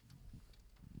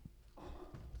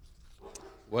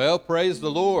Well, praise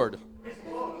the Lord.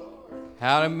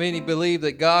 How many believe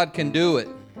that God can do it?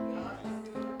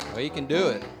 Well, He can do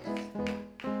it.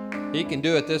 He can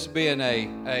do it. This being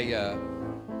a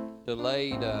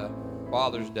delayed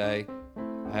Father's Day,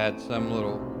 I had some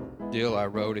little deal I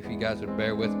wrote. If you guys would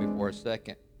bear with me for a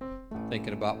second,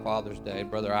 thinking about Father's Day.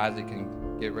 Brother Isaac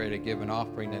can get ready to give an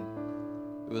offering, and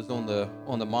it was on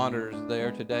the monitors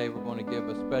there today. We're going to give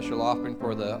a special offering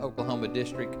for the Oklahoma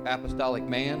District Apostolic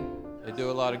Man. They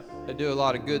do a lot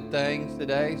of good things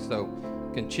today, so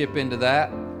can chip into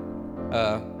that.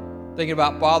 Thinking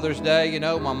about Father's Day,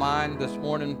 my mind this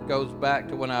morning goes back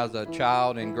to when I was a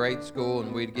child in grade school,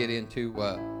 and we'd get into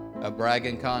a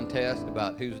bragging contest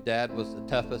about whose dad was the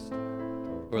toughest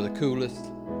or the coolest,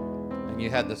 and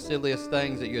you had the silliest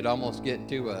things that you'd almost get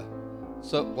into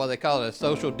what they call it, a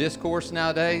social discourse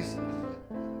nowadays.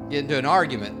 Get into an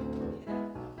argument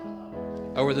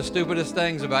over the stupidest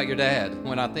things about your dad.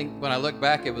 When I look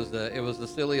back, it was the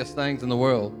silliest things in the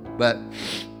world. But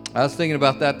I was thinking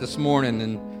about that this morning,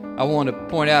 and I want to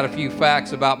point out a few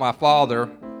facts about my father.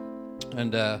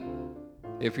 And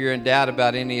if you're in doubt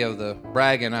about any of the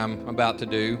bragging I'm about to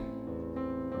do,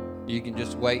 you can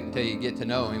just wait until you get to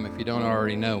know him if you don't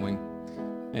already know him.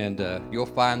 And you'll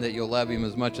find that you'll love him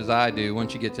as much as I do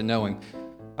once you get to know him.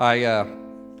 I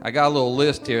got a little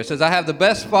list here. It says, I have the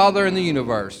best father in the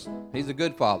universe. He's a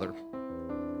good father.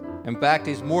 In fact,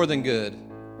 he's more than good.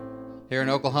 Here in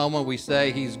Oklahoma, we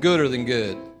say he's gooder than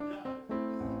good.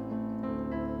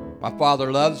 My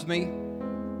father loves me.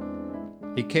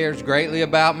 He cares greatly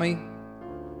about me.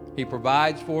 He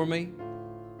provides for me.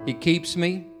 He keeps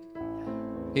me.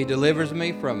 He delivers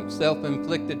me from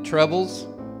self-inflicted troubles.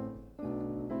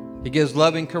 He gives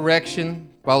loving correction,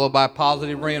 followed by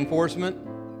positive reinforcement.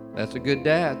 That's a good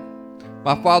dad.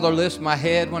 My father lifts my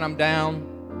head when I'm down.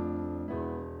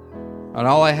 And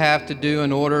all I have to do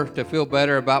in order to feel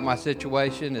better about my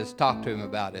situation is talk to him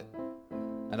about it.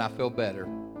 And I feel better.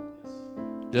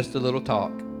 Just a little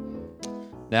talk.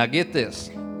 Now get this.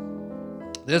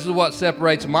 This is what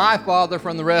separates my father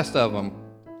from the rest of them.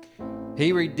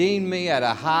 He redeemed me at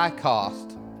a high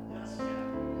cost.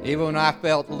 Even when I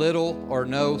felt little or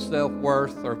no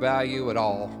self-worth or value at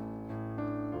all.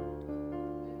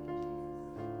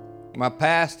 My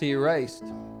past he erased.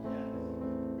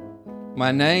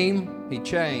 My name he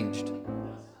changed.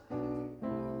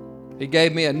 He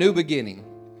gave me a new beginning.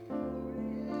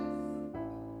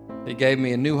 He gave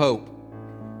me a new hope.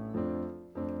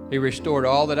 He restored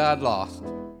all that I'd lost.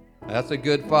 That's a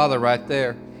good father right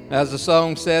there. As the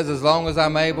song says, as long as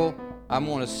I'm able, I'm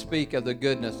going to speak of the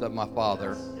goodness of my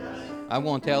father. I'm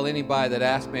going to tell anybody that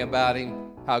asks me about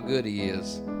him how good he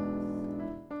is.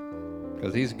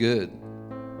 Because he's good.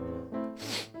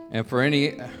 And for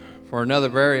another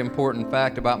very important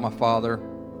fact about my father,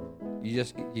 you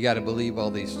got to believe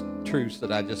all these truths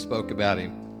that I just spoke about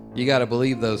him. You got to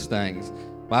believe those things.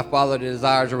 My father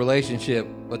desires a relationship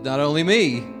with not only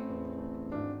me,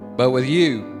 but with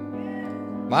you.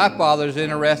 My father's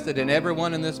interested in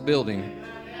everyone in this building.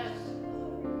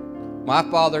 My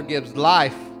father gives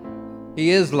life.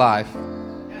 He is life.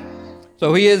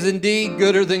 So he is indeed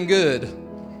gooder than good.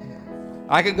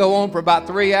 I could go on for about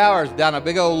 3 hours down a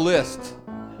big old list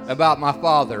about my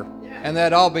father, and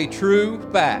that'd all be true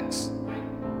facts,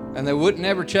 and they wouldn't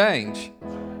ever change.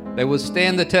 They would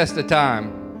stand the test of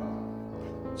time.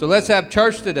 So let's have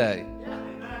church today.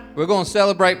 We're going to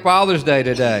celebrate Father's Day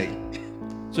today.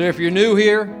 So if you're new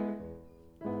here,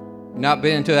 not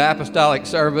been into the apostolic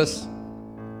service,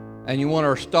 and you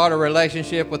want to start a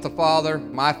relationship with the Father,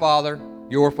 my Father,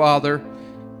 your Father,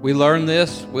 we learn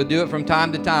this. We'll do it from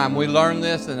time to time. We learn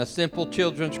this in a simple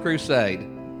children's crusade.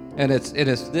 And it's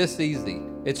this easy.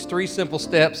 It's 3 simple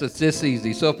steps. It's this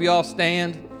easy. So if you all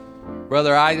stand,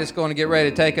 Brother Isaac's going to get ready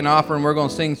to take an offering. We're going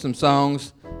to sing some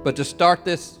songs. But to start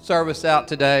this service out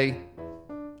today,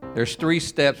 there's 3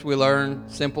 steps we learn,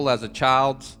 simple as a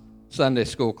child's Sunday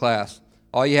school class.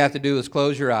 All you have to do is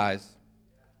close your eyes.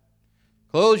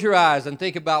 Close your eyes and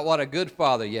think about what a good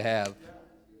father you have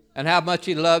and how much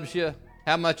he loves you,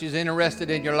 how much he's interested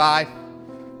in your life.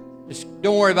 Just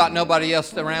don't worry about nobody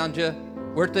else around you.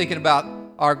 We're thinking about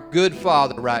our good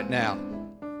Father right now.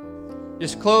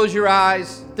 Just close your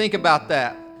eyes. Think about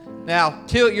that. Now,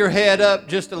 tilt your head up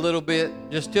just a little bit.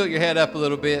 Just tilt your head up a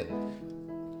little bit.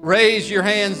 Raise your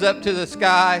hands up to the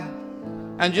sky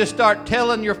and just start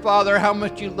telling your Father how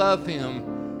much you love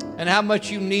him and how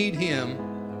much you need him.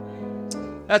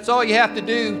 That's all you have to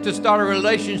do to start a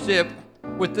relationship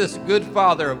with this good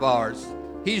Father of ours.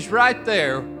 He's right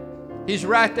there. He's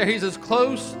right there. He's as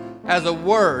close as a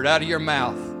word out of your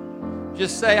mouth.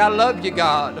 Just say, I love you,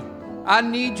 God. I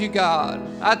need you, God.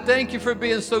 I thank you for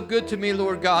being so good to me,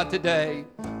 Lord God, today.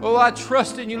 Oh, I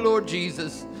trust in you, Lord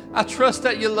Jesus. I trust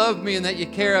that you love me and that you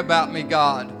care about me,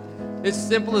 God. It's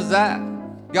simple as that.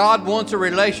 God wants a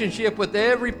relationship with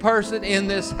every person in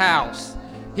this house.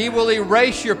 He will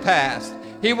erase your past.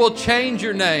 He will change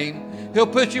your name. He'll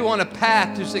put you on a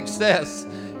path to success.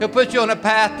 He'll put you on a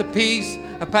path to peace,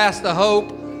 a path to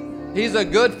hope. He's a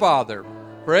good Father.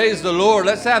 Praise the Lord.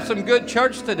 Let's have some good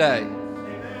church today.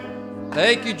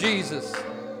 Thank you, Jesus.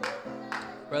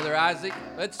 Brother Isaac,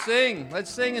 let's sing. Let's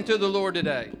sing unto the Lord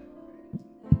today.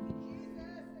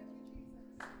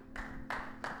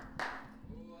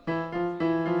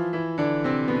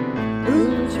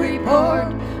 Whose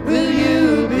report will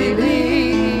you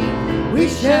believe? We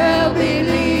shall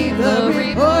believe the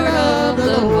report of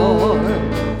the Lord.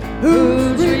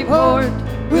 Whose report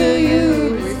will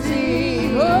you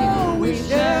receive? Oh, we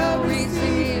shall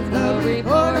receive the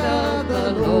report of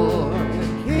the Lord.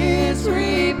 His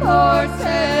report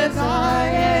says I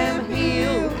am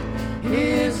healed.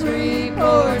 His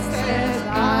report says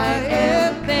I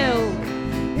am filled.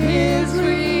 His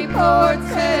report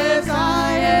says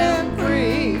I am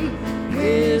free.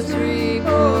 His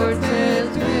report says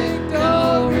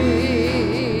victory.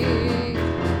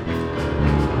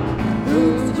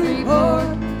 Whose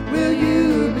report will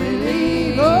you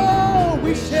believe? Oh,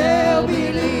 we shall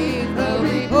believe the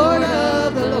report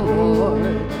of the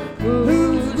Lord.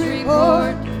 Whose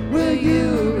report will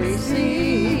you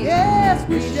receive? Yes,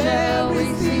 we shall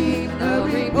receive the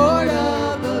report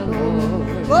of the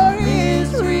Lord. For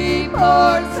his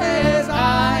report says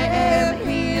I am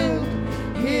healed.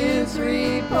 His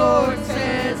report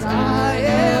says I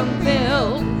am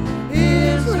filled.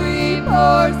 His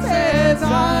report says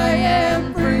I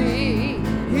am free.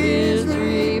 His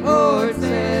report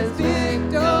says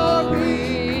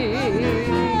victory.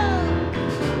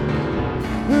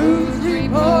 Whose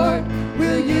report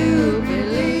will you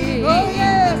believe? Oh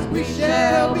yes, we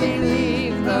shall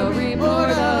believe the report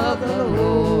of the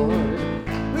Lord.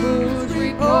 Whose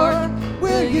report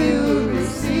will you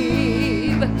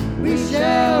receive? We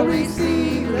shall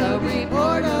receive the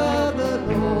report of the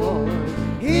Lord.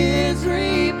 His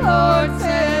report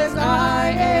says I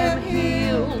am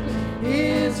healed.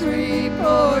 His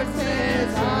report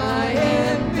says I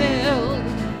am filled.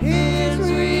 His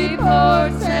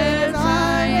report says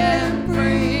I am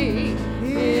free.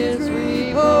 His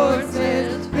report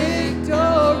says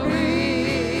victory.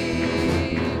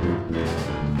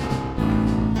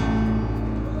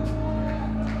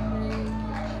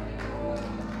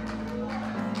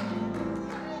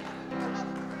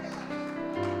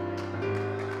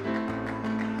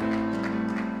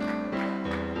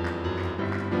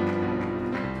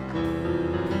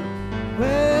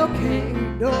 Well,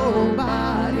 can't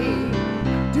nobody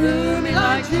do me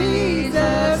like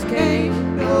Jesus.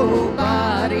 Can't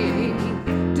nobody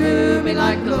do me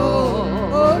like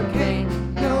Lord. Can't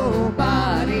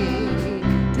nobody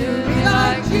do me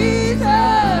like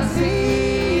Jesus.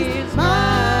 He's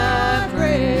my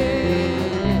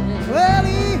friend. Well,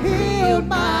 he healed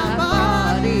my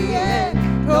body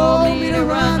and told me to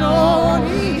run on.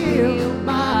 He healed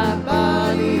my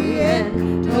body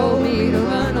and told me to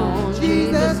run on.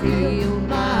 Jesus healed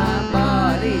my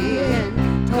body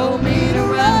and told me to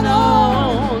run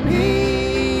on.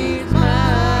 He's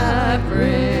my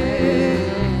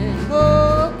friend.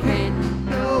 Oh, can't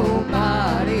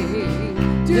nobody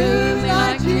do me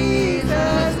like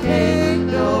Jesus. Can't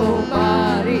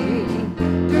nobody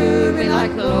do me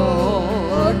like the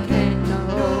Lord. Can't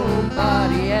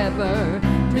nobody ever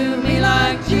do me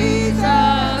like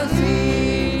Jesus.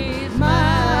 He's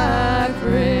my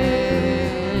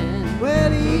friend.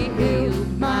 Well, he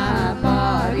healed my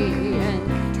body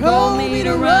and told me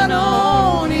to run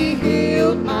on. He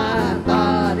healed my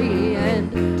body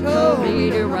and told me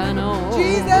to run on.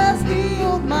 Jesus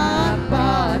healed my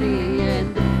body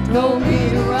and told me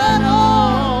to run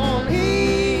on.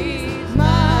 He's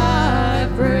my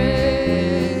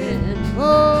friend.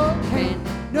 Oh, can't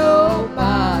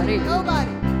nobody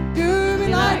do me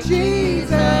like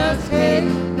Jesus.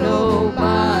 Can't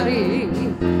nobody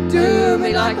do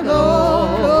me like the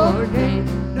Lord. Can't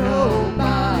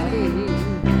nobody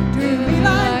do me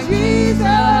like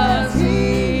Jesus.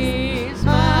 He's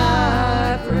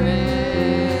my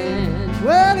friend.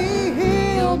 Well, he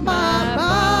healed my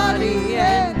body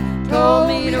and told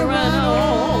me to run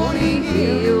on. He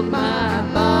healed my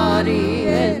body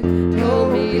and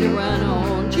told me to run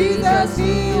on. Jesus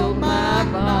healed my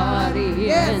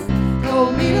body and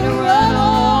told me to run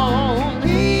on.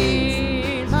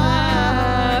 He's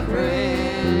my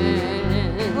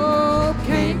friend. Oh,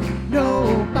 can't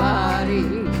nobody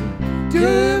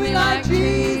do me like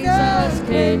Jesus.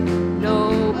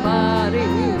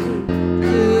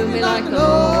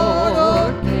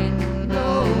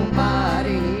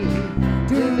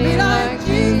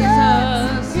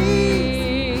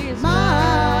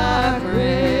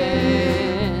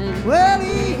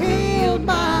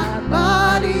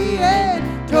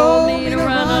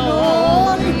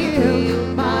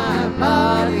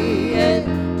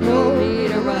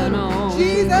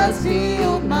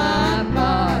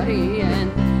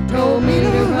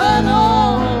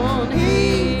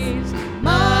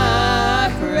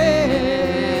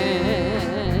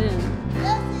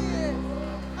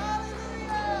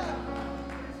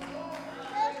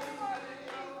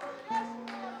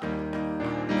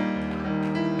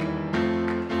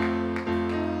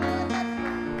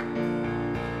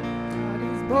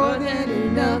 more than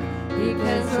enough. He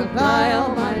can supply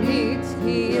all my needs.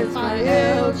 He is my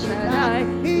El Shaddai.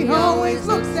 He always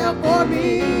looks out for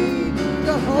me.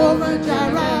 Jehovah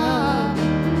Jireh.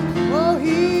 Oh,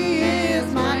 He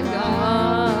is my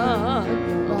God.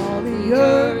 All the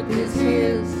earth is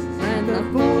His, and the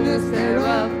fullness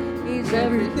thereof. He's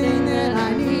everything that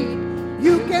I need.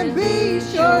 You can be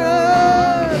sure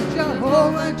of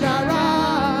Jehovah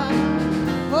Jireh.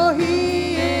 Oh,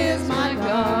 He is my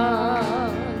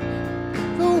God.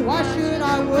 So why should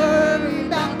I worry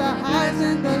about the highs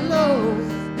and the lows,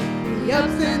 the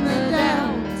ups and the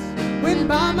downs, when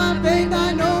by my faith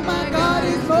I know my God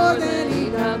is more than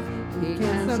enough. He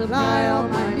can supply all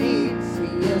my needs.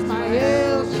 He is my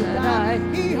El Shaddai.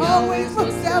 He always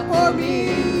looks out for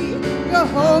me.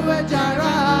 Jehovah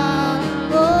Jireh.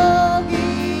 Oh,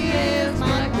 He is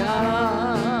my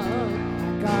God.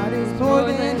 My God is more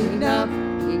than enough.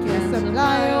 He can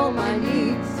supply all my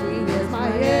needs. He is my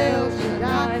El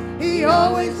Shaddai. He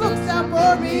always looks out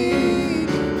for me.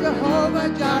 Jehovah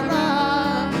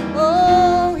Jireh.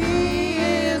 Oh, He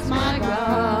is my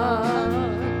God.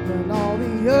 And all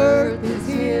the earth is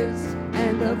His,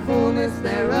 and the fullness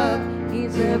thereof.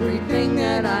 He's everything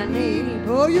that I need.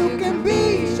 Oh, you can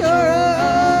be sure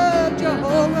of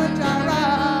Jehovah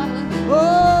Jireh.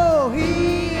 Oh,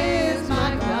 He is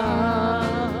my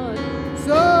God.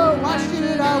 So why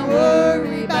should I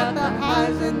worry about the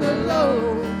highs and the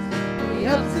lows, the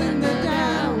ups and the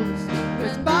downs?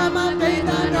 'Cause by my faith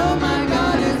I know my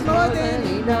God is more than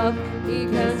enough. He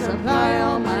can supply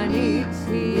all my needs.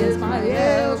 He is my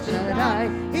El Shaddai.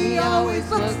 He always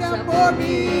looks out for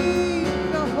me.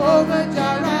 Jehovah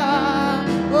Jireh.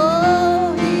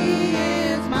 Oh, He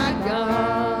is my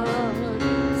God.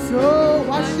 So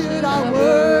why should I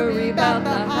worry about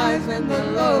the highs and the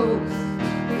lows,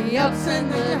 the ups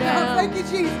and the downs? Thank you,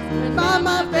 Jesus. By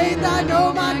my faith I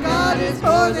know my God is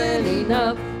more than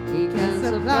enough. He can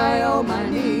supply all my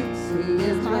needs. He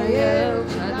is my El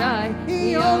Shaddai.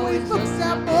 He always looks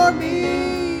out for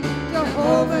me.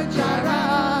 Jehovah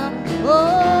Jireh.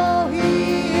 Oh,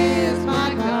 He is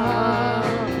my God.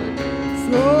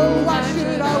 So why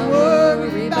should I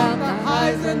worry about the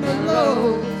highs and the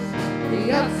lows,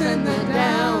 the ups and the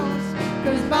downs?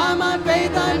 'Cause by my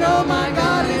faith I know my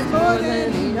God is more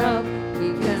than enough. He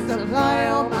can supply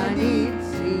all my needs.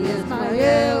 He is my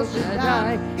El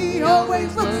Shaddai. He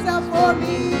always looks out for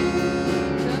me.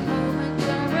 Jehovah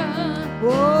Jireh.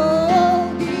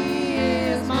 Oh, He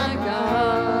is my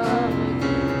God.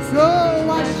 So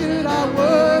why should I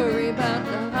worry about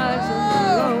the highs and the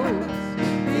lows,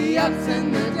 the ups and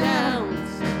the downs?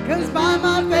 'Cause by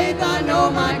my faith I know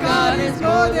my God is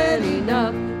more than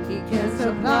enough. He can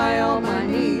supply all my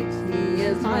needs. He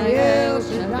is my El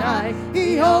Shaddai.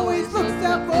 He always looks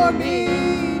out for me.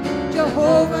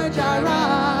 Jehovah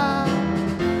Jireh.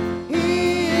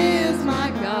 He is my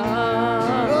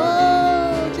God.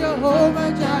 Oh,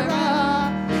 Jehovah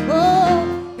Jireh. Oh,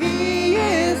 He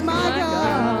is my God.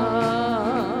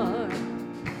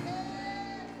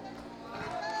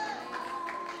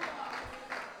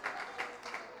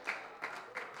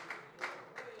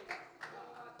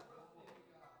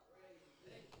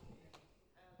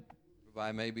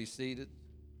 Everybody may be seated.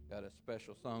 Got a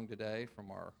special song today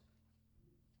from our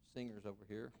singers over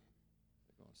here.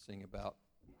 They're going to sing about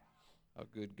how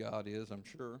good God is, I'm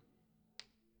sure,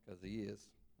 because He is.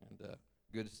 And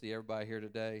good to see everybody here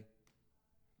today.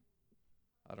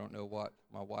 I don't know what.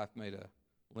 My wife made a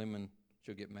lemon.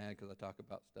 She'll get mad because I talk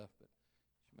about stuff, but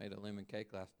she made a lemon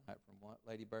cake last night from what?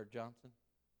 Lady Bird Johnson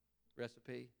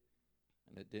recipe.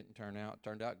 And it didn't turn out. It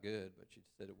turned out good, but she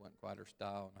said it wasn't quite her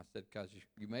style. And I said, because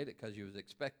you made it because you was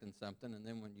expecting something, and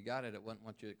then when you got it, it wasn't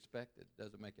what you expected. It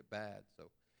doesn't make it bad. So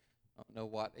I don't know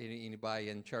what anybody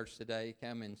in church today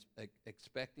come in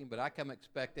expecting, but I come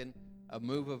expecting a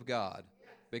move of God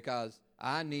because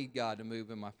I need God to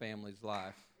move in my family's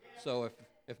life. So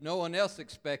if no one else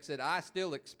expects it, I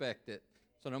still expect it.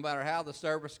 So no matter how the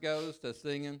service goes, the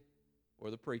singing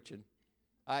or the preaching,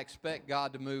 I expect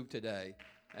God to move today.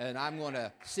 And I'm going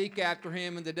to seek after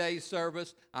Him in today's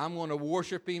service. I'm going to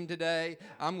worship Him today.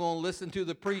 I'm going to listen to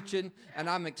the preaching. And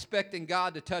I'm expecting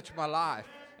God to touch my life.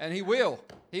 And He will.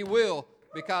 He will,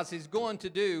 because He's going to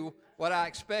do what I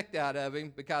expect out of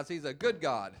Him, because He's a good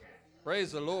God.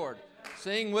 Praise the Lord.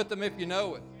 Sing with them if you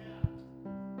know it.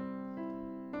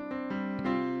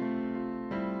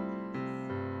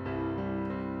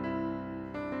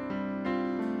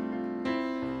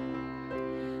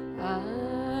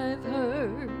 I've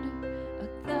heard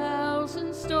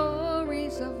 1,000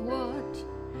 stories of what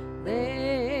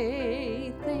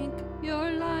they think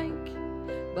you're like,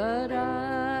 but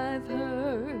I've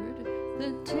heard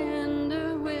the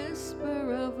tender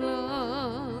whisper of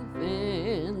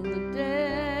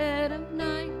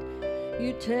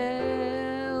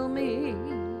tell me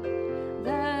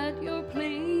that you're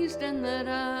pleased and that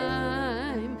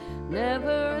I'm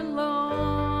never alone.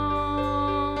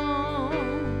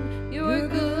 You're a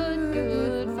good,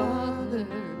 good Father.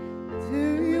 It's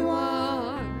who you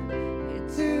are.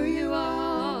 It's who you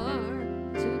are.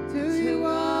 It's who you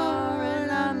are,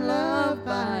 and I'm loved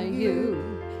by you.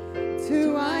 It's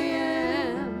who I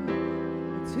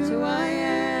am. It's who I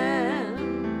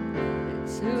am.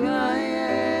 It's who I am.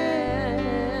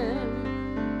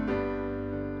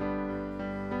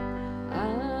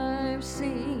 I've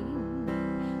seen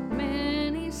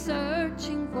many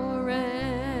searching for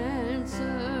answers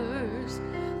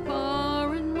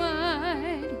far and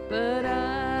wide, but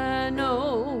I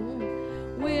know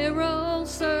we're all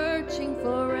searching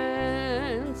for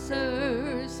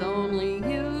answers. Only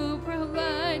you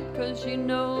provide, 'cause you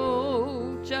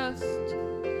know just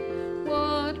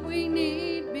what we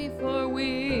need before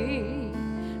we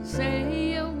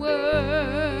say a word.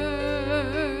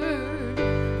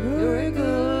 You're a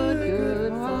good,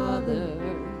 good Father.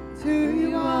 It's who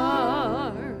you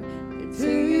are. It's who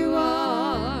you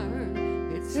are.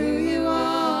 It's who you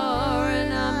are,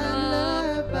 and I'm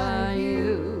loved by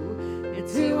you.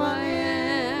 It's who I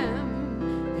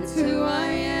am. It's who I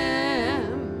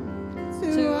am.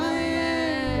 It's who I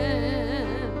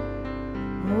am.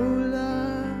 Oh,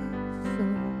 love so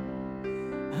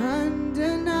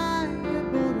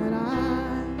undeniable that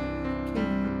I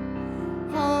can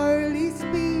hardly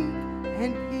speak,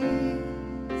 and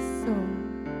peace so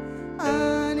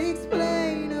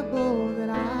unexplainable that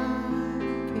I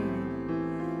can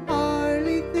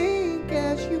hardly think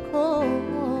as you call me.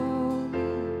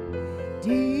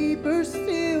 Deeper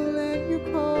still than you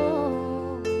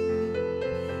call me.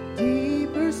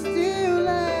 Deeper still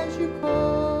as you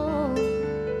call me.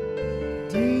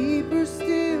 Deeper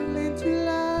still into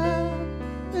love,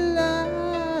 love.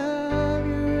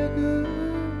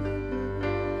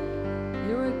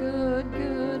 You're a good,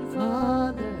 good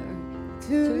Father. It's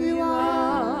who you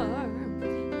are.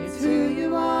 It's who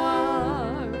you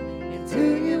are. It's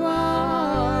who you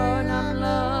are, and I'm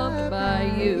loved by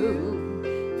you.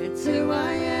 It's who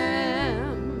I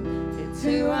am. It's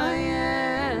who I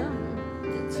am.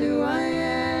 It's who I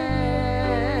am.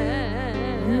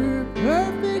 You're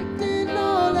perfect in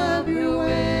all of your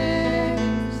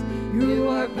ways. You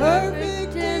are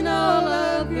perfect in all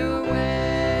of your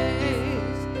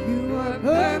ways. You are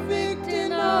perfect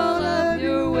in all of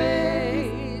your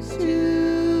ways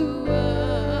to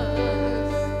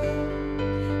us.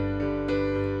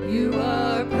 You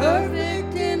are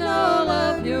perfect in all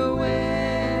of your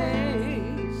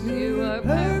ways. You are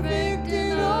perfect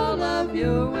in all of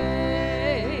your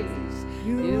ways.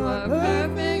 You are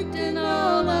perfect in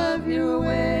all of your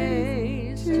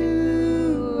ways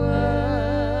to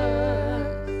us.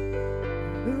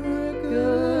 You're a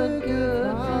good, good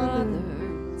Father.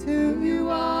 It's who you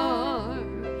are.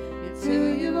 It's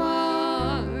who you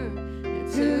are.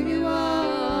 It's who you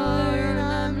are, and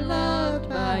I'm loved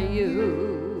by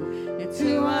you. It's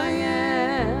who I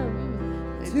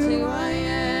am. It's who I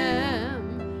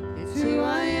am. It's who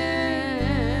I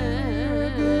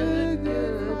am. Good,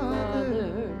 good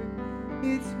Father.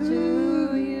 It's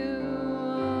who you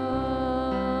are.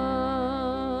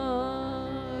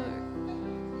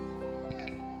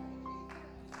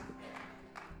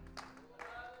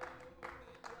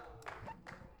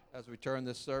 As we turn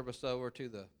this service over to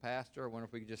the pastor, I wonder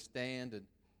if we could just stand and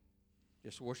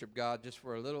just worship God just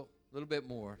for a little bit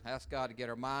more. Ask God to get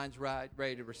our minds right,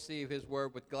 ready to receive His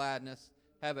word with gladness.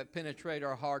 Have it penetrate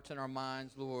our hearts and our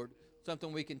minds, Lord.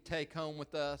 Something we can take home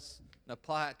with us and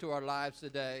apply it to our lives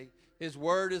today. His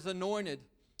word is anointed.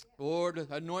 Lord,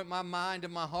 anoint my mind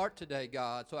and my heart today,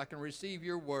 God, so I can receive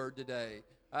your word today.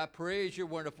 I praise your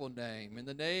wonderful name. In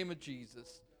the name of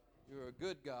Jesus, you're a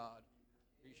good God.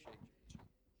 Appreciate you.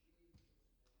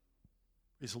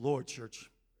 Praise the Lord, church.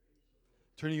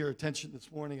 Turning your attention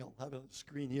this morning, I'll have it on the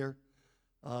screen here.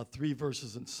 3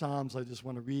 verses in Psalms I just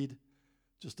want to read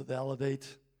just to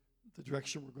validate the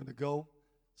direction we're going to go.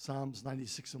 Psalms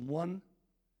 96:1.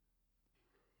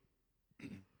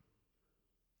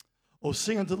 Oh,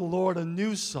 sing unto the Lord a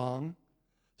new song.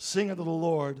 Sing unto the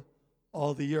Lord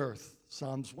all the earth.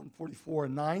 Psalms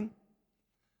 144:9.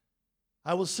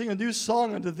 I will sing a new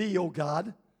song unto thee, O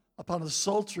God. Upon a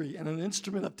psaltery and an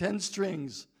instrument of 10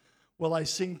 strings will I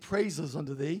sing praises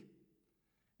unto thee.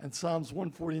 And Psalms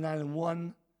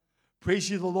 149:1. Praise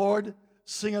ye the Lord.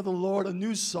 Sing unto the Lord a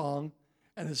new song,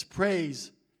 and his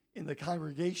praise in the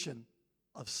congregation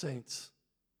of saints.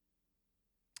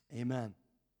 Amen.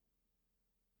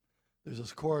 There's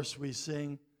this chorus we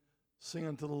sing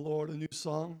unto the Lord a new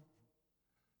song.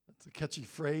 That's a catchy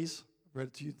phrase, read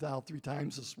it to you now 3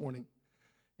 times this morning.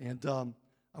 And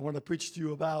I want to preach to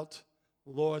you about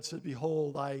the Lord said,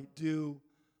 behold, I do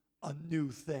a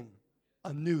new thing.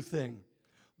 A new thing.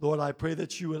 Lord, I pray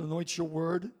that you would anoint your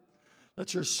word.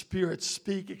 Let your spirit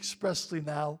speak expressly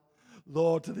now,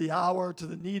 Lord, to the hour, to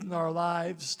the need in our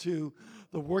lives, to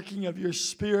the working of your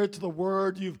spirit, to the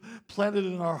word you've planted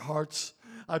in our hearts.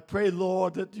 I pray,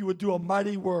 Lord, that you would do a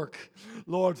mighty work.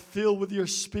 Lord, fill with your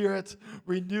spirit,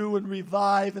 renew and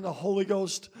revive in the Holy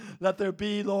Ghost. Let there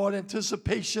be, Lord,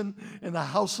 anticipation in the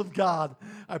house of God.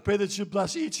 I pray that you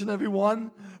bless each and every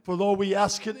one. For, Lord, we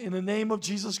ask it in the name of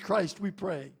Jesus Christ, we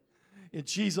pray. In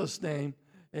Jesus' name,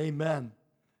 amen.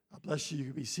 God bless you. You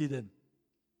can be seated.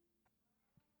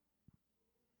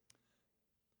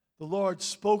 The Lord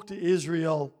spoke to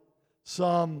Israel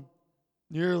some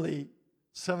nearly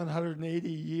 780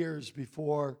 years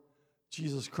before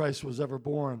Jesus Christ was ever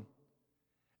born.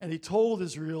 And he told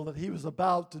Israel that he was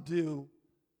about to do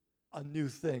a new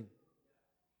thing.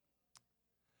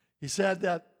 He said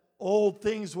that old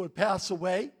things would pass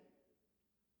away.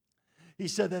 He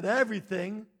said that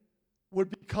everything would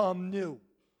become new.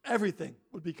 Everything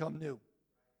would become new.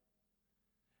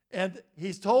 And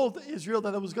he's told Israel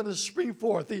that it was going to spring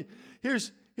forth.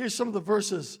 Here's some of the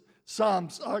verses.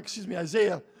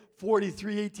 Isaiah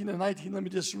 43, 18 and 19. Let me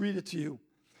just read it to you.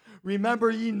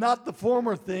 Remember ye not the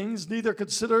former things, neither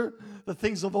consider the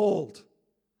things of old.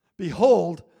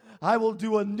 Behold, I will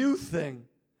do a new thing.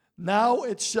 Now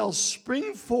it shall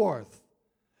spring forth.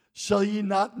 Shall ye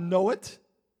not know it?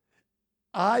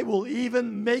 I will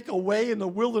even make a way in the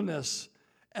wilderness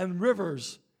and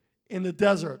rivers in the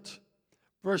desert.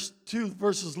 Verse 2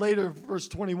 verses later, verse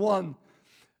 21.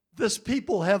 This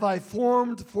people have I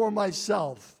formed for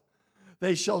myself.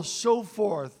 They shall show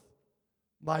forth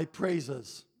my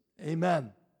praises.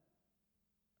 Amen.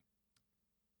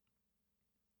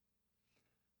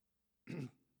 The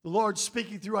Lord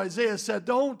speaking through Isaiah said,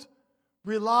 don't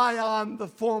rely on the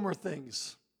former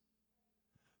things.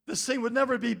 This thing would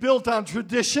never be built on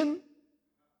tradition.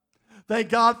 Thank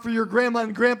God for your grandma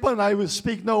and grandpa, and I would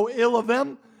speak no ill of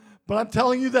them. But I'm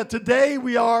telling you that today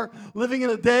we are living in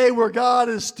a day where God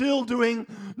is still doing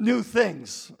new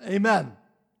things. Amen.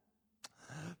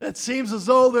 It seems as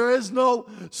though there is no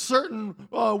certain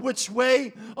which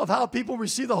way of how people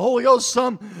receive the Holy Ghost.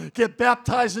 Some get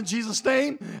baptized in Jesus'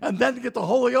 name and then get the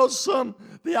Holy Ghost. Some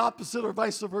the opposite or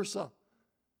vice versa.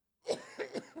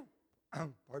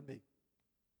 Pardon me.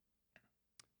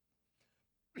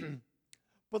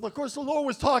 But of course the Lord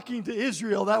was talking to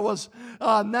Israel that was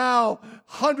now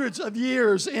hundreds of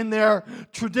years in their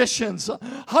traditions,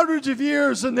 hundreds of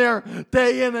years in their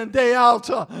day in and day out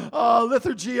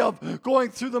liturgy of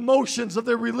going through the motions of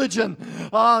their religion,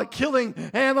 killing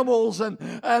animals and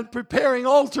preparing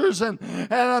altars and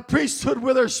a priesthood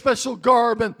with their special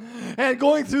garb and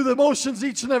going through the motions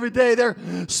each and every day, their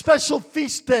special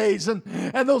feast days and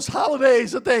those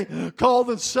holidays that they called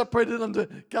and separated unto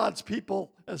God's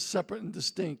people as separate and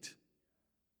distinct.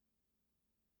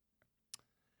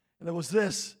 And there was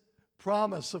this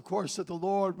promise, of course, that the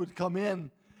Lord would come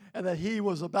in and that he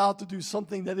was about to do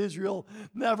something that Israel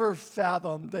never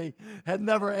fathomed. They had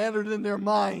never entered in their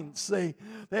minds. They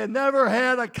had never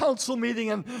had a council meeting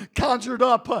and conjured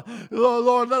up,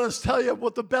 Lord, let us tell you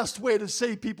what the best way to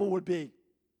save people would be.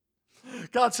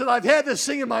 God said, I've had this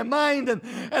thing in my mind, and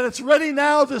it's ready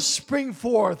now to spring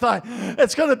forth.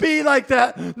 It's going to be like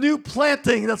that new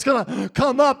planting that's going to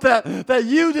come up that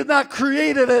you did not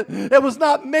create it. It was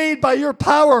not made by your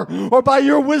power or by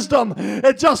your wisdom.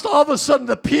 It just all of a sudden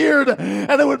appeared,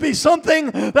 and it would be something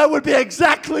that would be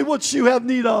exactly what you have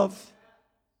need of.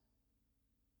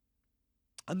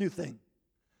 A new thing.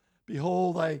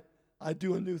 Behold, I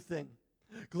do a new thing.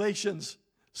 Galatians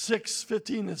 6,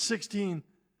 15 and 16.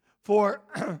 For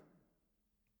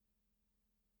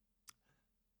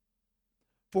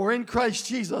in Christ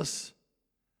Jesus,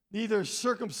 neither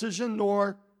circumcision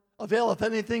nor availeth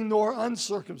anything, nor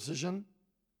uncircumcision,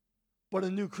 but a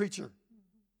new creature.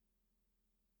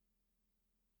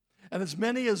 And as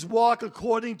many as walk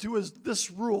according to this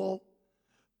rule,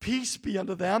 peace be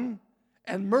unto them,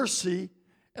 and mercy,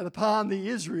 and upon the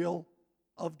Israel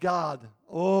of God.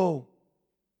 Oh,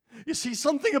 you see,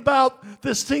 something about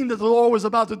this thing that the Lord was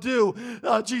about to do,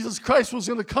 Jesus Christ was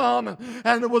going to come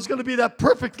and it was going to be that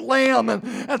perfect lamb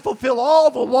and fulfill all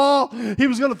the law. He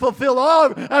was going to fulfill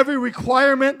every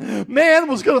requirement. Man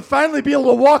was going to finally be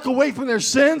able to walk away from their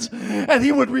sins and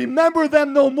he would remember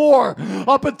them no more.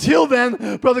 Up until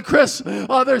then, Brother Chris,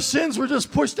 their sins were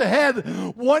just pushed ahead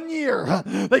 1 year.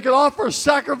 They could offer a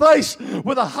sacrifice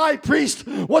with a high priest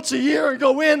once a year and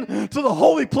go in to the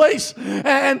holy place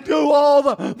and do all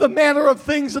the the manner of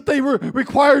things that they were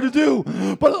required to do.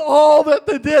 But all that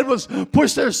they did was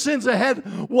push their sins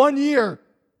ahead 1 year.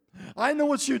 I know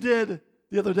what you did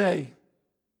the other day.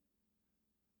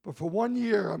 But for 1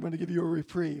 year, I'm going to give you a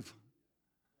reprieve.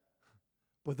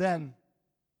 But then,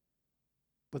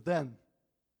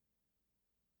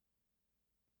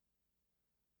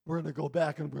 we're going to go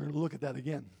back and we're going to look at that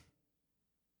again.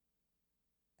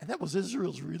 And that was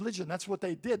Israel's religion. That's what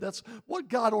they did. That's what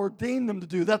God ordained them to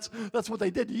do. That's what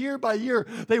they did. Year by year,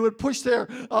 they would push they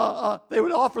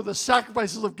would offer the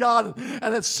sacrifices of God,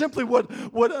 and it simply would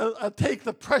take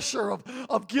the pressure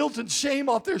of guilt and shame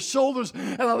off their shoulders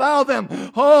and allow them,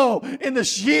 in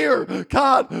this year,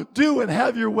 God, do and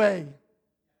have your way.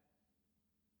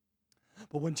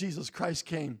 But when Jesus Christ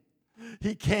came,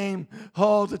 he came,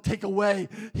 to take away.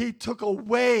 He took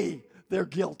away their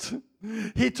guilt.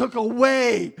 He took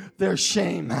away their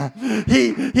shame.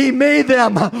 He made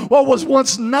them what was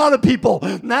once not a people,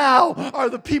 now are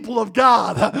the people of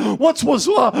God. Once was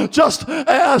just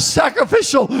a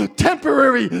sacrificial,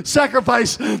 temporary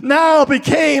sacrifice, now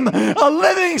became a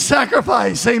living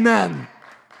sacrifice. Amen.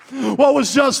 What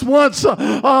was just once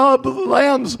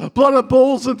lambs, blood of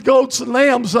bulls and goats and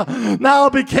lambs, now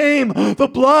became the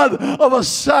blood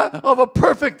of a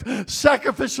perfect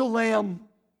sacrificial lamb.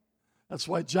 That's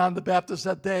why John the Baptist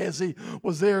that day, as he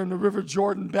was there in the river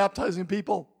Jordan baptizing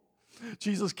people,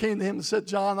 Jesus came to him and said,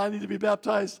 John, I need to be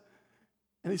baptized.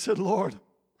 And he said, Lord,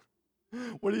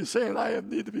 what are you saying? I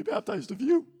need to be baptized of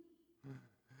you.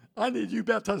 I need you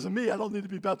baptizing me. I don't need to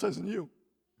be baptizing you.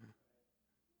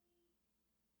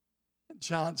 And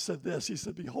John said this. He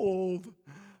said, behold,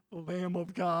 the Lamb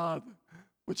of God,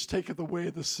 which taketh away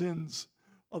the sins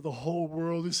of the whole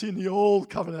world. You see, in the old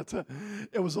covenant,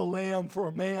 it was a lamb for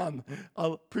a man.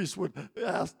 A priest would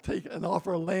take and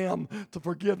offer a lamb to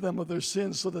forgive them of their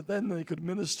sins so that then they could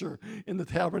minister in the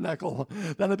tabernacle.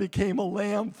 Then it became a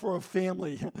lamb for a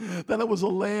family. Then it was a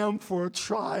lamb for a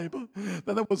tribe.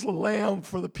 Then it was a lamb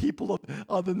for the people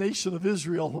of the nation of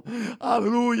Israel.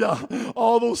 Hallelujah.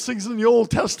 All those things in the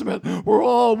Old Testament were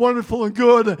all wonderful and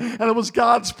good, and it was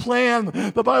God's plan.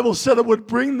 The Bible said it would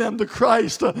bring them to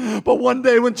Christ. But one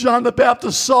day when John the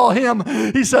Baptist saw him,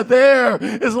 he said, there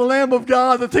is the Lamb of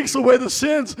God that takes away the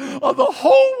sins of the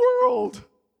whole world.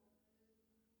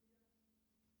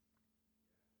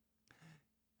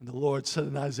 And the Lord said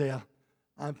in Isaiah,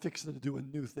 I'm fixing to do a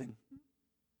new thing.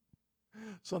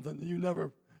 Something that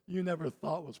you never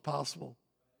thought was possible.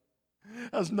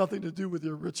 It has nothing to do with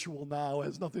your ritual now. It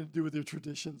has nothing to do with your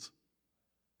traditions.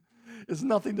 It's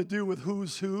nothing to do with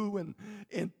who's who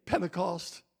in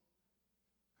Pentecost.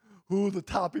 Who the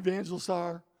top evangelists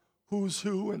are, who's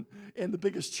who in the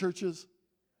biggest churches.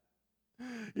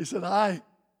 He said,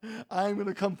 I'm going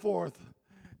to come forth,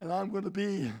 and I'm going to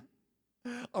be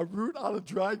a root out of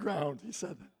dry ground, he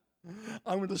said.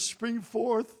 I'm going to spring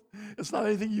forth. It's not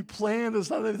anything you planned. It's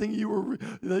not anything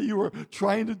that you were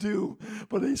trying to do.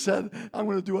 But he said, I'm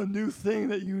going to do a new thing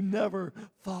that you never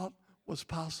thought was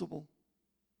possible.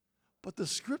 But the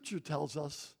scripture tells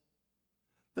us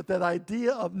that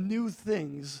idea of new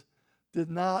things did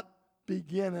not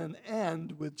begin and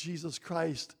end with Jesus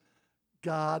Christ,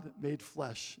 God made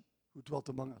flesh, who dwelt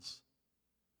among us.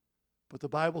 But the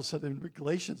Bible said in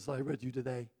Galatians that I read you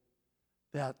today,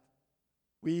 that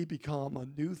we become a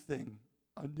new thing,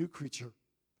 a new creature,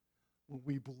 when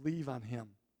we believe on him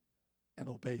and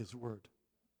obey his word.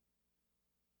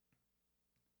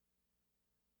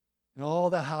 And all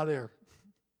that hot air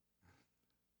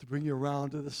to bring you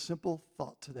around to the simple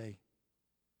thought today.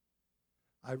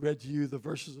 I read to you the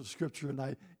verses of Scripture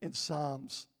in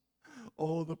Psalms.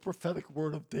 Oh, the prophetic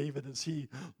word of David as he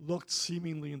looked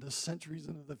seemingly into centuries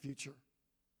into the future.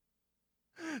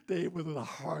 David with a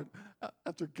heart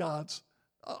after God's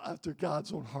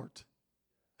own heart.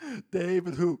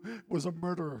 David who was a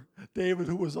murderer. David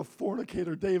who was a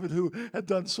fornicator. David who had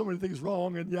done so many things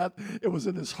wrong, and yet it was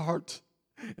in his heart,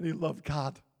 and he loved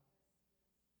God.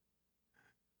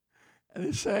 And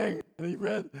he sang and he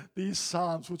read these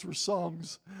psalms, which were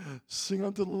songs. Sing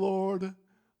unto the Lord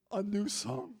a new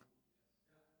song.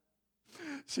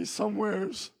 See,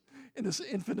 somewheres in this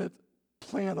infinite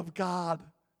plan of God,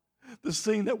 this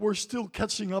thing that we're still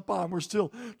catching up on, we're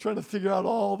still trying to figure out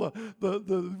all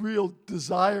the real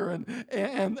desire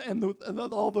and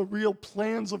all the real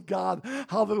plans of God,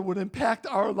 how that it would impact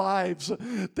our lives.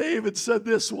 David said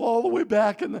this all the way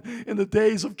back in the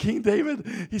days of King David.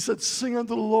 He said, sing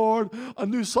unto the Lord a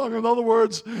new song. In other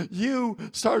words, you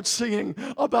start singing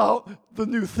about the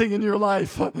new thing in your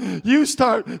life. You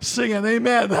start singing,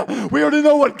 amen. We already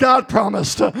know what God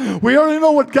promised. We already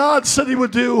know what God said he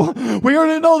would do. We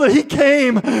already know that he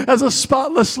came as a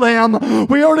spotless lamb.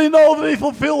 We already know that he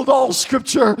fulfilled all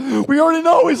scripture. We already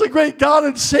know he's a great God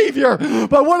and Savior.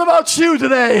 But what about you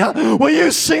today? Will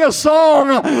you sing a song?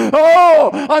 Oh,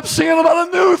 I'm singing about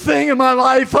a new thing in my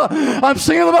life. I'm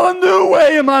singing about a new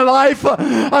way in my life.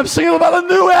 I'm singing about a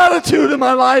new attitude in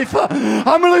my life.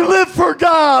 I'm going to live for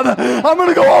God. I'm going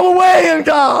to go all the way in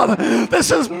God.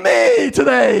 This is me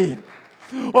today.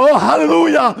 Oh,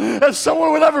 hallelujah. If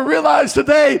someone would ever realize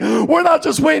today, we're not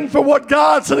just waiting for what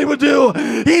God said he would do.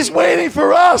 He's waiting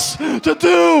for us to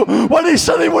do what he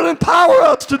said he would empower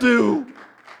us to do.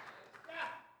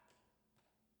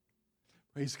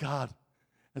 Praise God.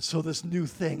 And so this new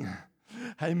thing,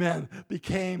 amen,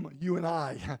 became you and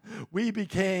I. We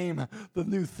became the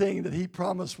new thing that he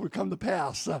promised would come to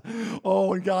pass.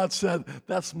 Oh, and God said,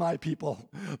 that's my people.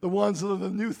 The ones that are the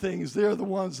new things, they're the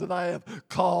ones that I have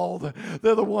called.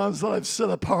 They're the ones that I've set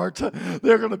apart.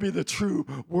 They're going to be the true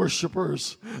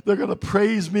worshipers. They're going to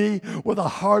praise me with a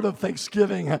heart of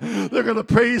thanksgiving. They're going to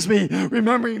praise me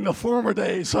remembering the former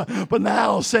days, but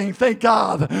now saying, thank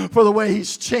God for the way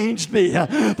he's changed me.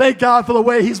 Thank God for the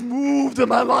way he's moved in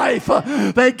my life.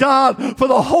 Thank God for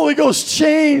the Holy Ghost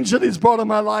change that he's brought in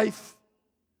my life.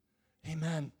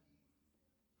 Amen.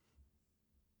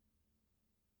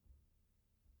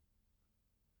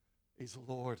 Praise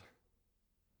the Lord.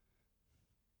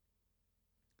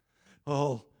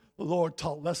 Oh, the Lord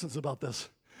taught lessons about this.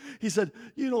 He said,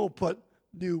 you don't put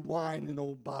new wine in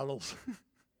old bottles.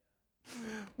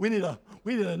 We need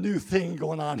a new thing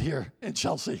going on here in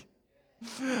Chelsea.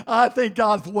 I thank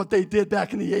God for what they did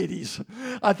back in the 80s.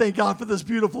 I thank God for this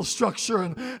beautiful structure,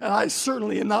 and I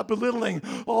certainly am not belittling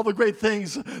all the great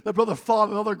things that Brother Fott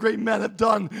and other great men have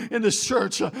done in this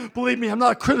church. Believe me, I'm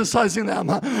not criticizing them,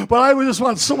 but I would just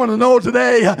want someone to know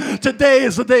today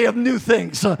is the day of new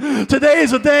things. Today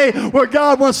is a day where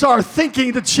God wants our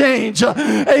thinking to change.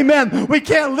 Amen. We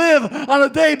can't live on a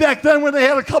day back then when they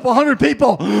had a couple hundred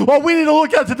people. What we need to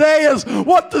look at today is,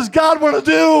 what does God want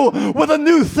to do with a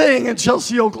new thing in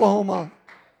Chelsea, Oklahoma?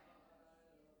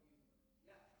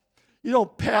 You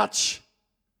don't patch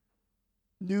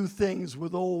new things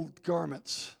with old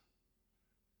garments,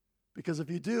 because if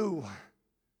you do,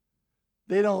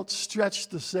 they don't stretch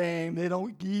the same, they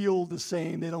don't yield the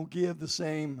same, they don't give the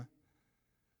same.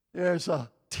 There's a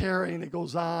tearing that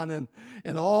goes on,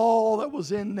 and all that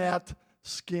was in that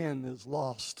skin is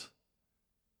lost,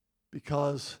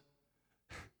 because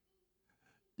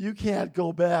you can't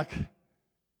go back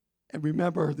and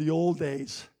remember the old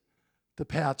days to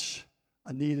patch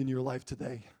a need in your life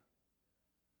today.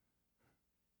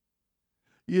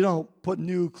 You don't put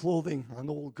new clothing on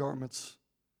old garments.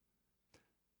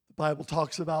 The Bible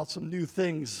talks about some new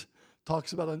things,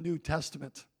 talks about a New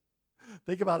Testament.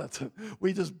 Think about it.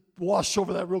 We just wash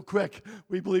over that real quick.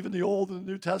 We believe in the Old and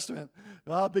the New Testament.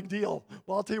 Big deal.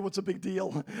 Well, I'll tell you what's a big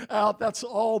deal. That's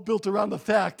all built around the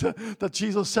fact that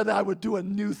Jesus said I would do a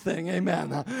new thing. Amen.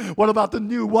 What about the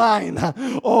new wine?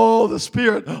 Oh, the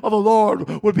Spirit of the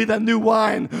Lord would be that new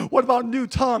wine. What about new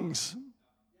tongues?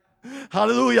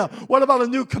 Hallelujah. What about a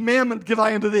new commandment give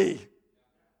I unto thee?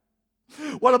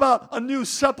 What about a new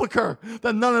sepulcher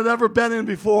that none had ever been in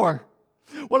before?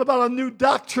 What about a new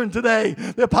doctrine today?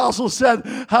 The apostle said,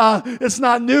 it's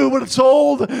not new, but it's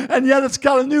old, and yet it's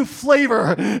got a new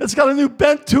flavor. It's got a new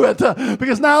bent to it,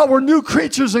 because now we're new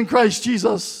creatures in Christ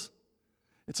Jesus.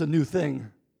 It's a new thing.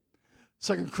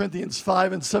 2 Corinthians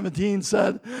 5:17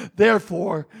 said,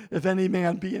 therefore, if any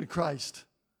man be in Christ,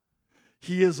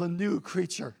 he is a new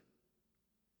creature.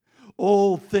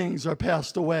 Old things are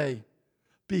passed away.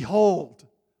 Behold,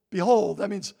 that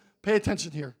means pay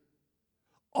attention here.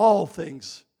 All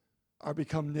things are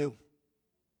become new.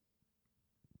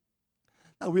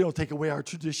 Now, we don't take away our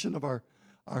tradition of our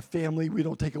family. We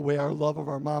don't take away our love of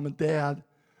our mom and dad.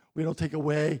 We don't take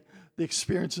away the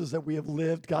experiences that we have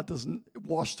lived. God doesn't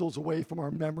wash those away from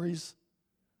our memories.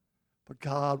 But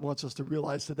God wants us to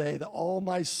realize today that all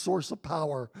my source of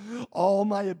power, all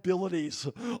my abilities,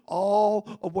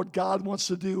 all of what God wants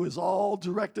to do is all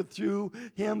directed through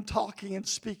Him talking and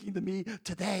speaking to me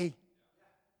today.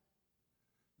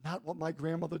 Not what my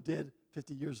grandmother did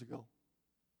 50 years ago.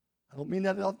 I don't mean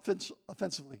that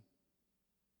offensively.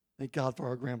 Thank God for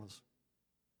our grandmas.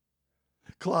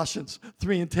 Colossians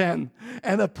 3:10,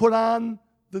 and have put on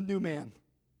the new man,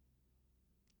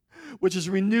 which is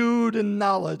renewed in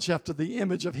knowledge after the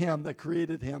image of Him that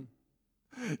created him.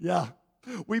 Yeah,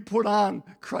 We put on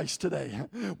Christ today.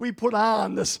 We put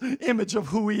on this image of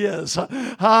who he is.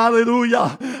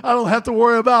 Hallelujah. I don't have to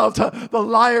worry about the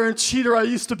liar and cheater I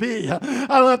used to be. I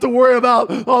don't have to worry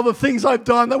about all the things I've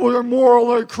done that were immoral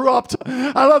or corrupt.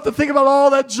 I don't have to think about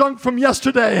all that junk from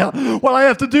yesterday. What I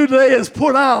have to do today is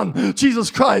put on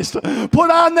Jesus Christ. Put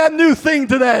on that new thing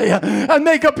today and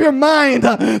make up your mind.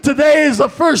 Today is the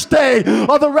first day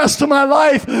of the rest of my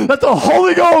life that the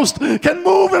Holy Ghost can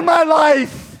move in my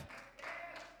life.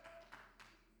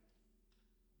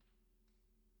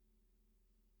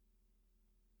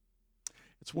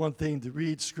 It's one thing to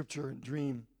read Scripture and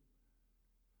dream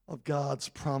of God's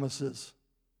promises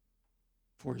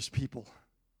for his people.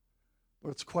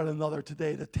 But it's quite another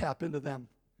today to tap into them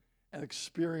and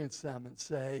experience them and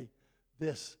say,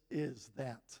 this is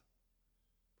that.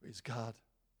 Praise God.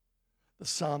 The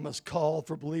psalmist called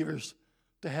for believers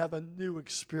to have a new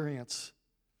experience.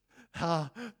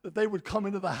 That they would come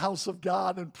into the house of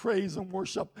God and praise and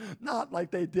worship, not like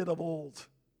they did of old.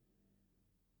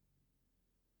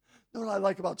 You know what I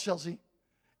like about Chelsea?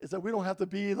 Is that we don't have to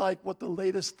be like what the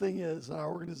latest thing is in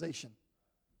our organization.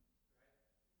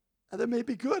 And that may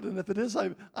be good, and if it is,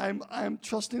 I'm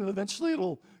trusting that eventually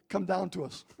it'll come down to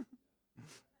us.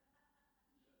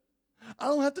 I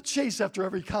don't have to chase after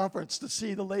every conference to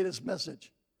see the latest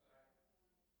message.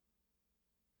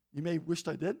 You may wish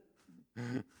I did.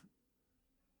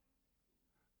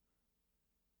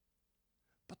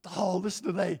 But listen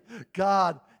today.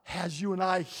 God has you and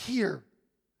I here.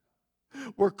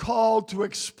 We're called to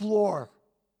explore.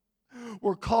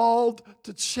 We're called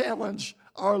to challenge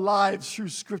our lives through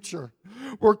Scripture.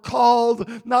 We're called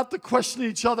not to question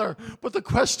each other, but to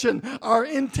question our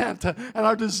intent and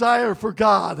our desire for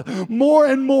God. More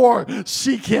and more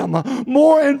seek him.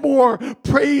 More and more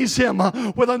praise him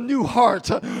with a new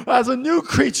heart, as a new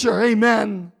creature.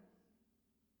 Amen.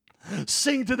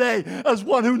 Sing today as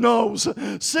one who knows.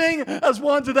 Sing as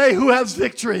one today who has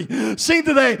victory. Sing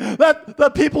today that the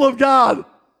people of God,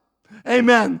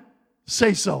 amen,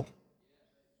 say so.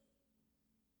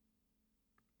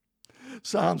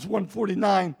 Psalms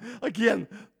 149, again,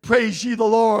 praise ye the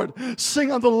Lord.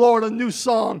 Sing unto the Lord a new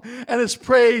song, and his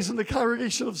praise in the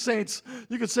congregation of saints.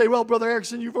 You could say, well, Brother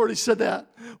Erickson, you've already said that.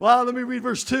 Well, let me read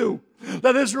verse 2.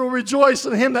 Let Israel rejoice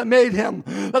in him that made him.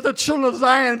 Let the children of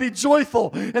Zion be joyful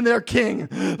in their king.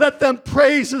 Let them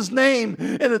praise his name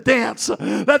in a dance.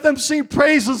 Let them sing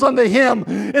praises unto him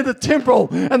in the timbrel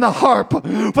and the harp. For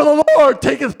the Lord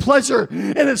taketh pleasure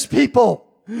in his people.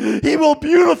 He will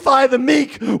beautify the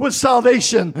meek with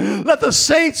salvation. Let the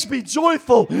saints be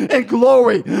joyful in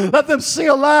glory. Let them sing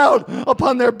aloud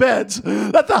upon their beds.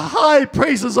 Let the high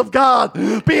praises of God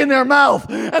be in their mouth,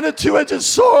 and the two-edged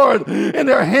sword in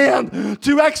their hand,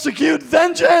 to execute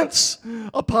vengeance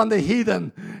upon the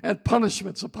heathen and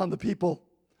punishments upon the people,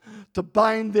 to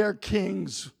bind their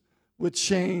kings with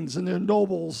chains and their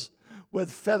nobles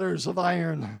with fetters of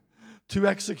iron, to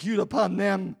execute upon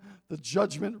them the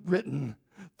judgment written.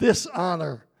 This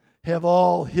honor have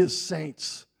all his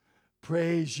saints.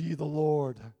 Praise ye the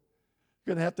Lord.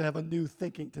 You're going to have a new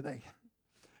thinking today.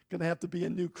 Going to have to be a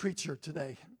new creature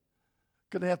today.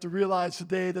 Going to have to realize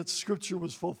today that Scripture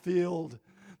was fulfilled.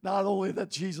 Not only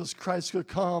that Jesus Christ could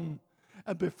come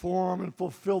and perform and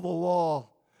fulfill the law,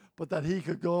 but that he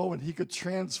could go and he could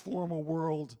transform a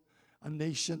world, a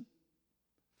nation.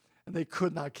 And they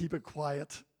could not keep it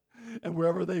quiet. And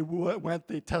wherever they went,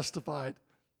 they testified.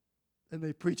 And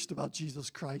they preached about Jesus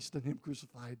Christ and him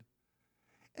crucified.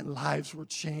 And lives were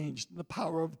changed. And the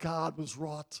power of God was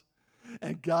wrought.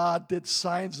 And God did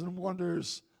signs and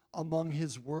wonders among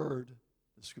his word,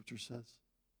 the Scripture says.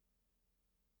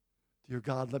 Dear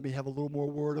God, let me have a little more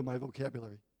word in my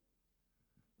vocabulary.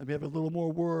 Let me have a little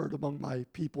more word among my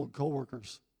people and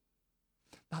coworkers.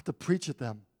 Not to preach at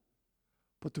them,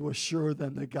 but to assure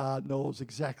them that God knows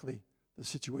exactly the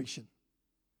situation.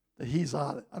 That he's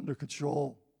under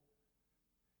control.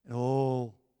 And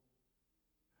oh,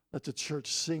 let the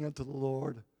church sing unto the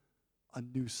Lord a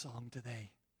new song today.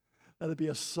 Let it be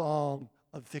a song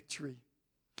of victory.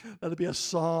 Let it be a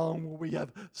song where we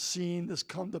have seen this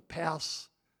come to pass,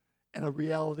 and a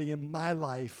reality in my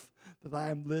life that I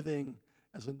am living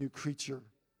as a new creature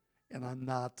and I'm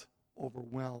not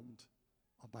overwhelmed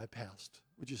of my past.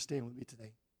 Would you stand with me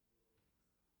today?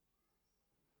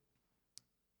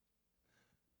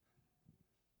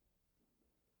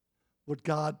 What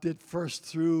God did first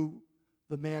through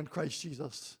the man Christ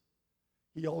Jesus,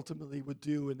 he ultimately would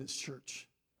do in his church.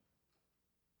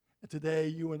 And today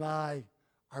you and I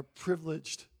are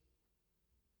privileged.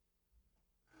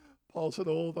 Paul said,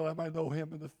 oh, that I might know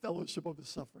him in the fellowship of his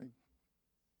suffering,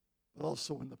 but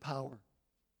also in the power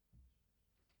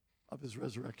of his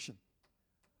resurrection.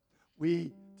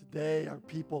 We today are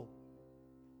people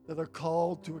that are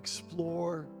called to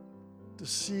explore, to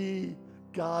see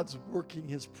God's working,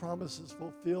 his promises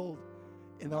fulfilled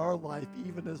in our life,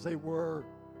 even as they were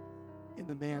in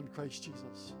the man Christ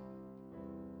Jesus.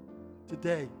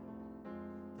 Today,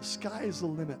 the sky is the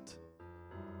limit.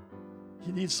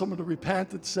 You need someone to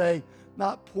repent and say,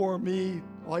 not poor me,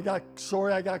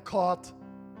 sorry I got caught,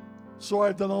 sorry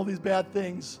I've done all these bad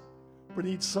things, but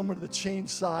need someone to change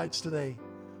sides today.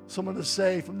 Someone to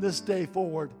say, from this day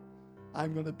forward,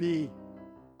 I'm going to be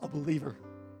a believer.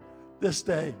 This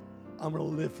day, I'm going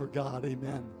to live for God.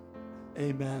 Amen.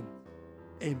 Amen.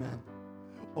 Amen.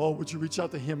 Oh, would you reach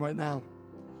out to him right now?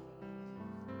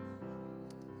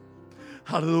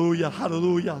 Hallelujah.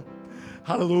 Hallelujah.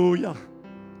 Hallelujah.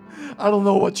 I don't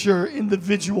know what your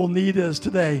individual need is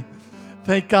today.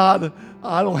 Thank God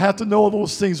I don't have to know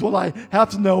those things. What I have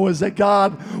to know is that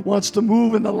God wants to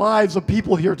move in the lives of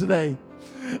people here today.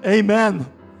 Amen.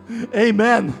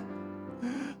 Amen.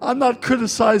 I'm not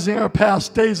criticizing our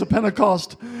past days of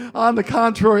Pentecost. On the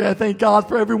contrary, I thank God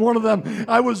for every one of them.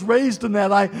 I was raised in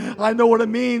that. I know what it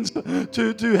means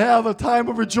to have a time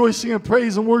of rejoicing and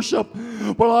praise and worship.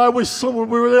 But I wish someone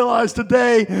would realize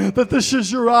today that this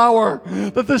is your hour,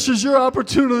 that this is your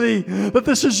opportunity, that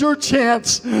this is your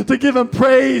chance to give him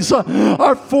praise.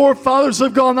 Our forefathers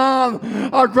have gone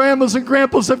on. Our grandmas and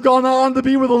grandpas have gone on to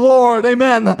be with the Lord.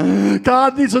 Amen.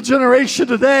 God needs a generation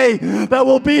today that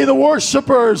will be the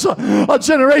worshipers, a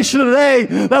generation today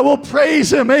that will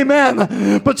praise him.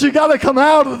 Amen. But you got to come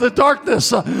out of the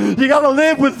darkness. You got to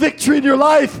live with victory in your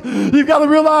life. You've got to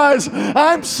realize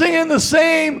I'm singing the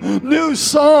same new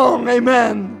song.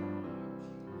 Amen.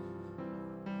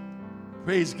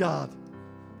 Praise God.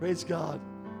 Praise God.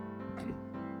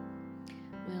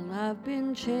 Well, I've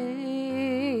been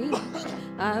changed.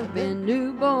 I've been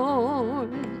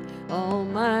newborn. All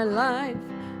my life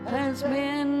has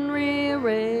been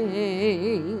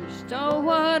rearranged. Oh,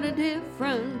 what a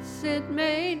difference it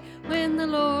made when the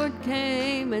Lord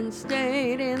came and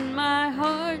stayed in my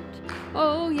heart.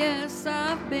 Oh, yes,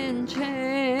 I've been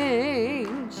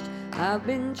changed. I've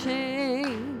been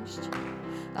changed.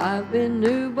 I've been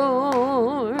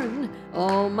newborn.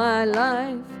 All my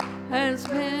life has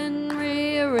been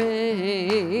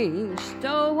rearranged.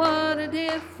 Oh, what a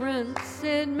difference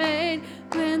it made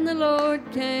when the Lord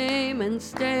came and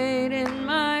stayed in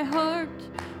my heart.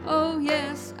 Oh,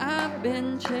 yes, I've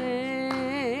been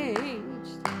changed.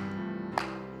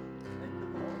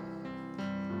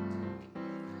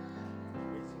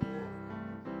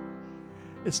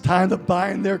 It's time to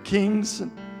bind their kings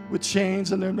with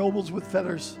chains and their nobles with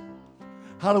fetters.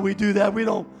 How do we do that? We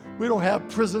don't have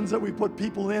prisons that we put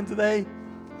people in today.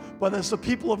 But as the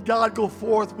people of God go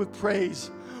forth with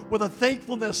praise, with a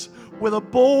thankfulness, with a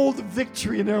bold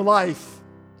victory in their life.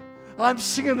 I'm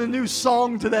singing a new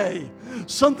song today.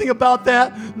 Something about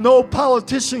that no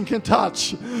politician can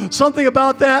touch. Something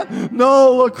about that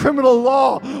no criminal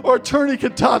law or attorney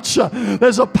can touch.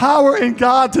 There's a power in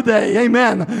God today.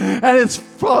 Amen. And it's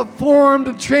formed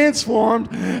and transformed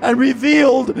and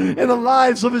revealed in the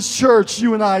lives of his church,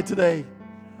 you and I today.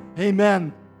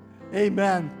 Amen.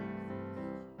 Amen.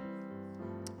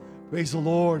 Praise the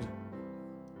Lord.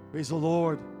 Praise the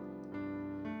Lord.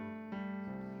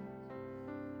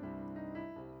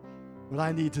 What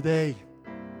I need today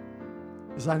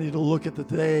is I need to look at the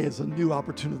day as a new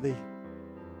opportunity.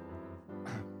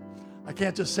 I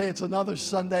can't just say it's another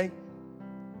Sunday.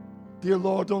 Dear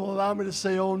Lord, don't allow me to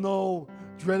say, oh no,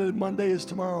 dreaded Monday is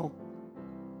tomorrow.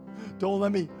 Don't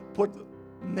let me put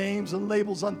names and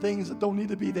labels on things that don't need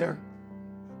to be there.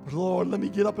 But Lord, let me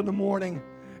get up in the morning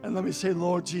and let me say,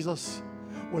 Lord Jesus,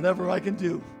 whatever I can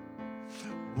do,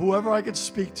 whoever I can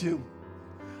speak to,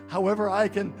 however I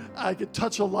can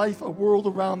touch a life, a world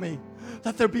around me,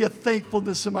 let there be a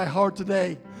thankfulness in my heart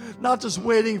today. Not just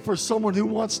waiting for someone who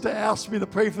wants to ask me to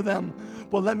pray for them,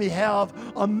 but let me have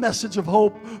a message of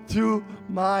hope through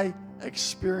my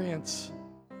experience.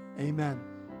 Amen.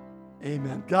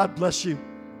 Amen. God bless you.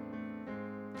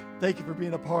 Thank you for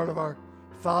being a part of our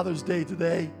Father's Day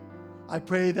today. I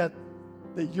pray that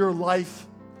your life,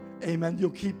 amen, you'll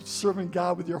keep serving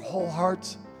God with your whole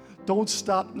heart. Don't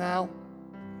stop now.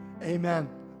 Amen.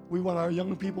 We want our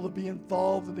young people to be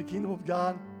involved in the kingdom of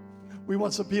God. We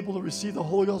want some people to receive the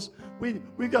Holy Ghost.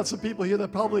 We've got some people here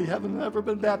that probably haven't ever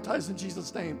been baptized in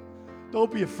Jesus' name.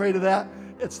 Don't be afraid of that.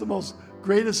 It's the most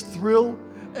greatest thrill,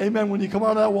 amen, when you come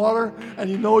out of that water and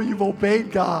you know you've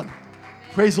obeyed God.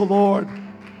 Praise the Lord.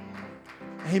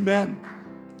 Amen.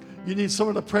 You need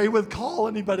someone to pray with? Call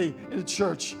anybody in the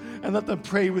church and let them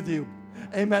pray with you.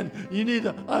 Amen. You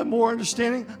need more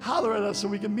understanding? Holler at us so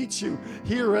we can meet you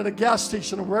here at a gas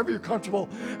station or wherever you're comfortable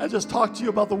and just talk to you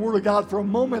about the Word of God for a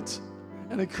moment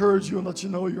and encourage you and let you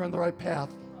know you're on the right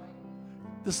path.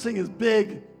 This thing is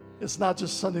big. It's not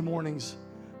just Sunday mornings.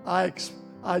 I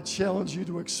challenge you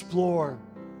to explore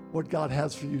what God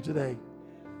has for you today.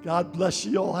 God bless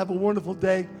you all. Have a wonderful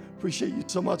day. Appreciate you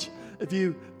so much. If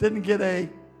you didn't get a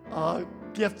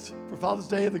gift for Father's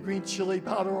Day, the green chili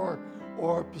powder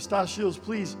or pistachios,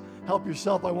 please help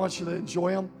yourself. I want you to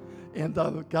enjoy them. And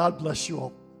God bless you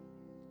all.